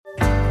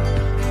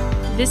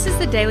This is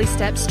the Daily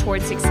Steps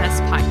Towards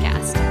Success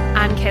podcast.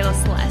 I'm Kayla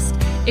Celeste.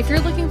 If you're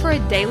looking for a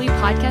daily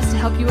podcast to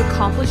help you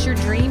accomplish your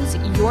dreams,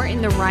 you're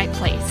in the right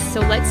place. So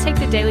let's take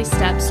the daily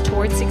steps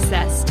towards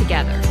success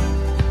together.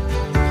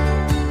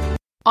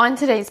 On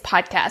today's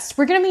podcast,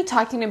 we're going to be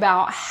talking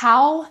about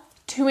how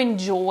to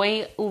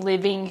enjoy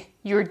living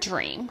your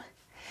dream.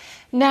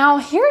 Now,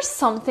 here's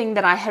something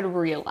that I had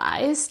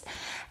realized,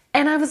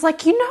 and I was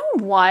like, you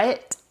know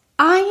what?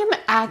 I am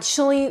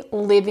actually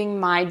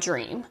living my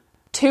dream.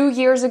 2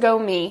 years ago,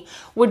 me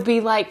would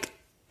be like,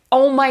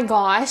 oh my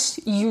gosh,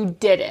 you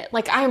did it.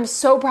 Like, I am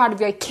so proud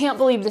of you. I can't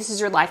believe this is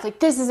your life. Like,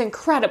 this is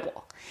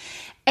incredible.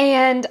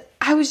 And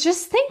I was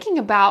just thinking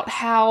about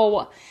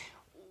how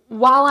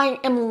while I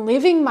am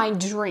living my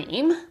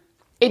dream,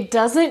 it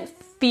doesn't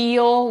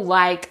feel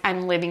like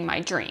I'm living my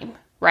dream,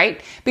 right?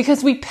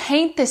 Because we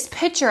paint this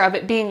picture of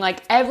it being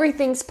like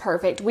everything's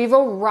perfect. We've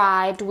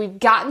arrived. We've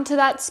gotten to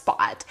that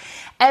spot.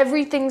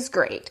 Everything's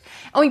great.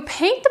 And we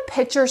paint the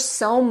picture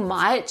so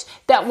much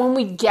that when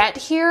we get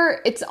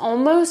here, it's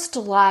almost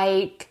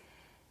like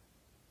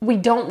we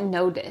don't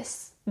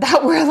notice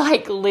that we're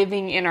like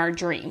living in our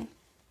dream.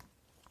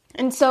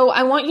 And so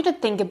I want you to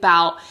think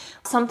about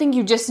something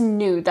you just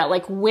knew that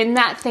like when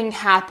that thing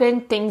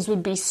happened, things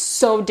would be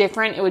so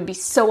different. It would be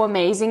so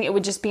amazing. It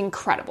would just be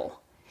incredible.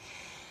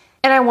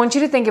 And I want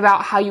you to think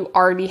about how you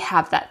already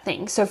have that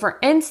thing. So for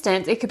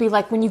instance, it could be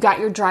like when you got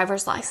your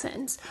driver's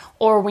license,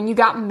 or when you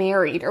got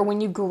married, or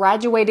when you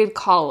graduated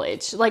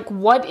college. Like,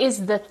 what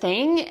is the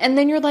thing? And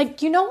then you're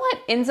like, you know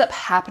what ends up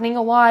happening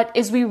a lot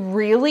is we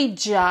really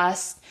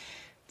just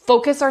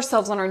focus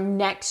ourselves on our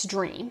next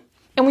dream.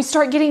 And we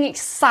start getting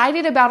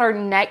excited about our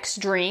next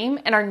dream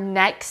and our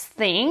next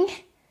thing.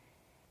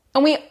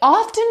 And we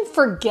often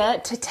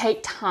forget to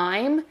take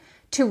time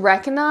to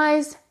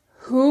recognize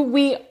who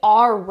we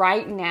are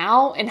right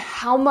now and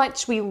how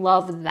much we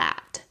love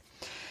that.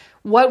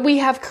 What we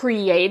have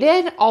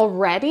created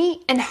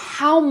already and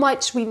how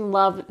much we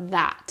love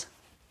that.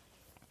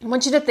 I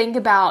want you to think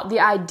about the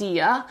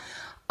idea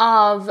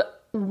of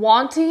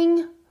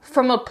wanting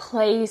from a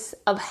place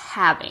of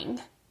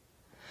having.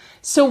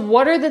 So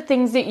what are the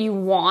things that you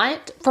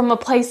want from a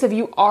place of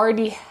you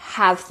already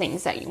have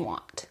things that you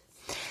want?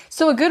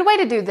 So a good way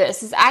to do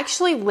this is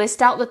actually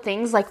list out the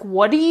things like,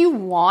 what do you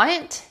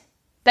want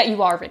that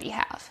you already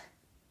have?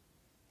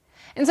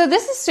 And so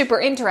this is super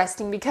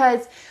interesting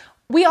because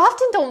we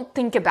often don't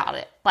think about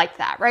it like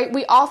that, right?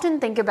 We often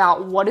think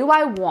about, what do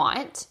I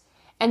want?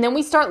 And then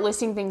we start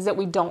listing things that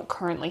we don't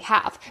currently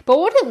have. But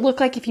what would it look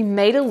like if you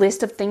made a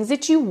list of things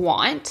that you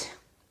want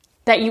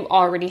that you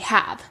already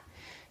have?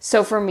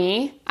 So for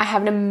me, I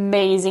have an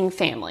amazing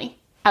family.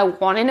 I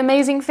want an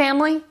amazing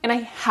family, and I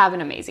have an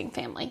amazing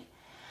family.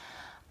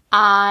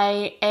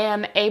 I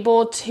am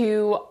able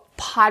to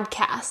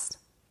podcast.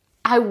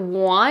 I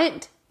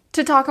want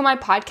to talk on my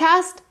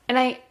podcast, and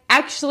I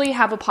actually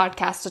have a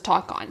podcast to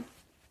talk on.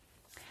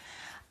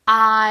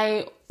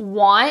 I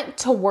want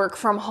to work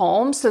from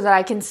home so that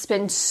I can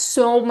spend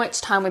so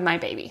much time with my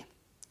baby.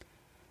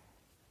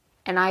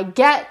 And I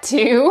get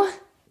to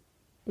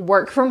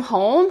work from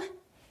home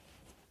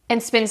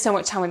and spend so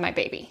much time with my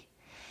baby.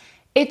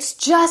 It's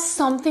just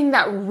something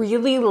that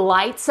really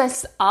lights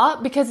us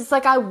up because it's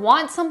like, I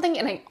want something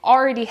and I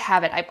already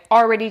have it. I've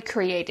already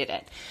created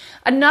it.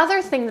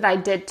 Another thing that I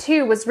did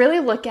too was really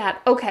look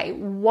at, okay,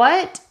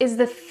 what is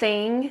the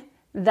thing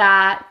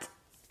that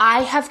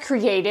I have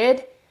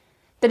created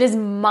that is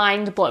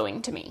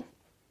mind-blowing to me?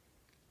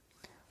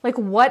 Like,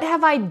 what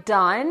have I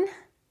done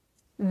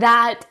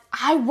that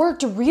I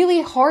worked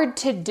really hard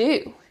to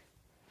do?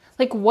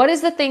 Like, what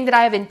is the thing that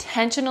I have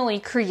intentionally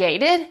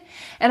created?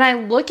 And I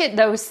look at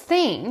those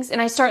things and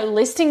I start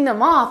listing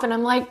them off and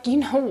I'm like, you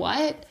know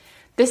what?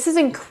 This is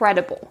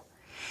incredible.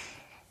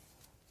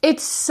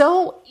 It's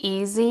so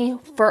easy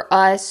for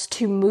us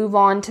to move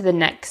on to the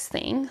next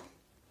thing.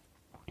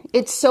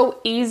 It's so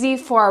easy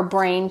for our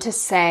brain to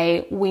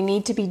say, we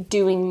need to be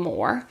doing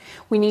more.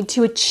 We need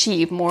to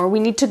achieve more. We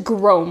need to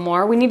grow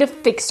more. We need to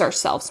fix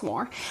ourselves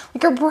more.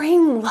 Like, our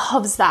brain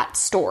loves that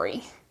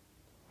story.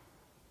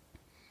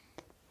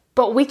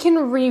 But we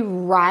can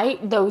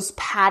rewrite those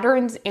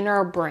patterns in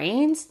our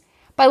brains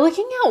by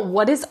looking at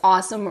what is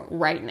awesome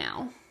right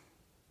now.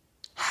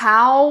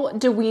 How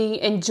do we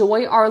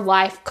enjoy our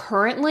life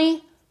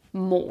currently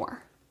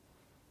more?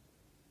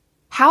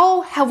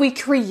 How have we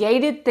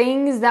created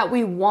things that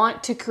we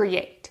want to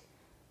create?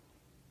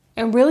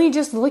 And really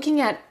just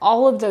looking at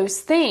all of those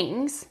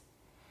things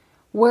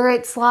where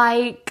it's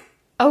like,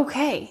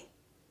 okay,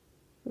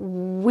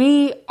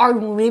 we are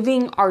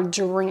living our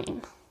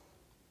dream.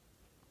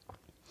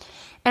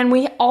 And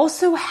we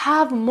also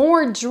have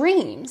more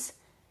dreams.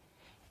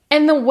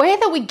 And the way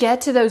that we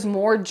get to those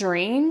more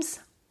dreams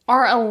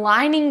are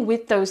aligning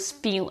with those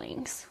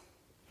feelings.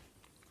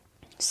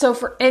 So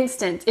for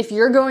instance, if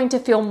you're going to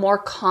feel more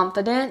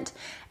confident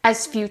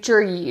as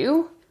future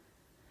you,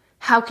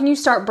 how can you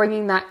start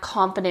bringing that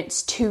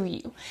confidence to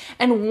you?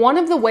 And one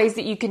of the ways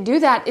that you can do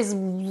that is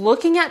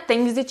looking at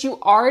things that you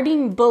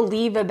already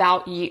believe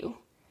about you.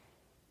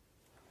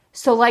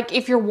 So like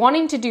if you're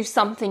wanting to do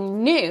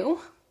something new,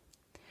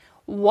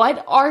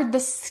 what are the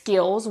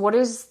skills, what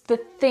is the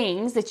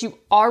things that you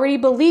already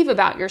believe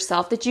about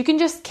yourself that you can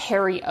just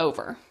carry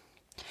over?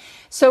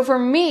 So for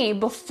me,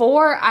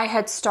 before I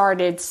had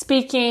started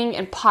speaking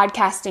and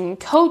podcasting and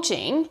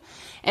coaching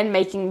and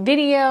making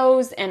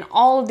videos and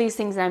all of these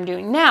things that I'm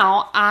doing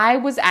now, I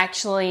was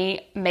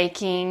actually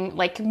making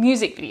like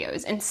music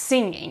videos and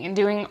singing and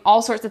doing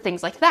all sorts of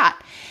things like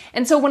that.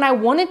 And so when I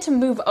wanted to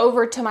move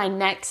over to my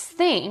next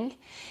thing,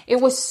 it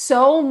was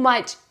so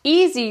much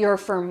easier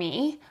for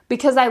me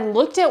because I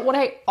looked at what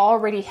I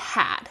already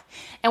had.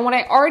 And what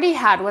I already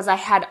had was I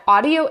had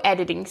audio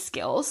editing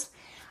skills.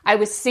 I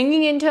was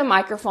singing into a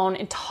microphone,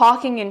 and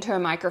talking into a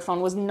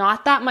microphone was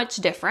not that much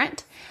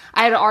different.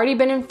 I had already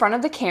been in front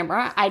of the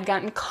camera. I had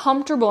gotten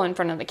comfortable in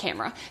front of the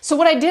camera. So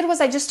what I did was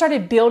I just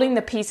started building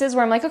the pieces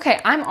where I'm like, okay,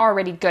 I'm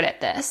already good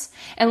at this,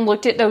 and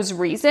looked at those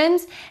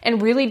reasons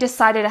and really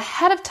decided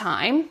ahead of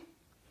time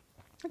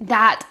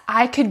that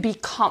I could be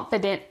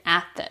confident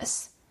at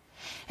this.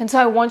 And so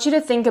I want you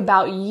to think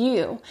about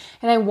you,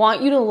 and I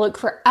want you to look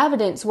for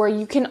evidence where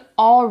you can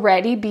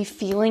already be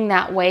feeling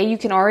that way. You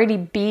can already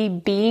be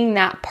being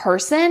that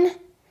person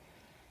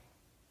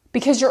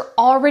because you're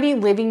already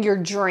living your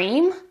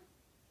dream,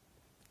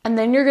 and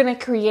then you're going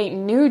to create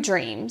new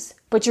dreams,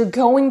 but you're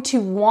going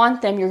to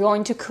want them. You're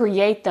going to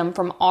create them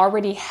from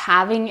already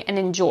having and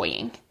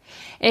enjoying.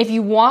 And if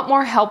you want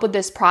more help with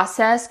this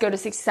process, go to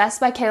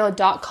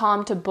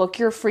successbykayla.com to book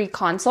your free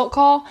consult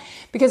call,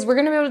 because we're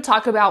going to be able to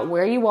talk about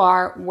where you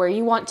are, where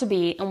you want to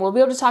be, and we'll be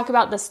able to talk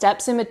about the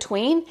steps in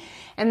between.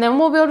 And then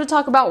we'll be able to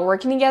talk about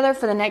working together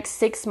for the next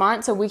 6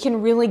 months so we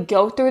can really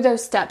go through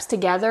those steps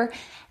together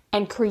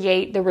and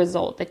create the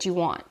result that you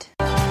want.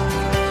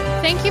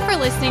 Thank you for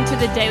listening to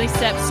the Daily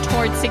Steps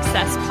Towards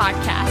Success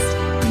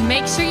podcast.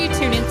 Make sure you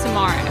tune in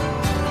tomorrow.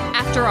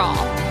 After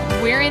all,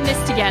 we're in this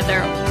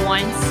together,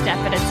 one step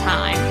at a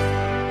time.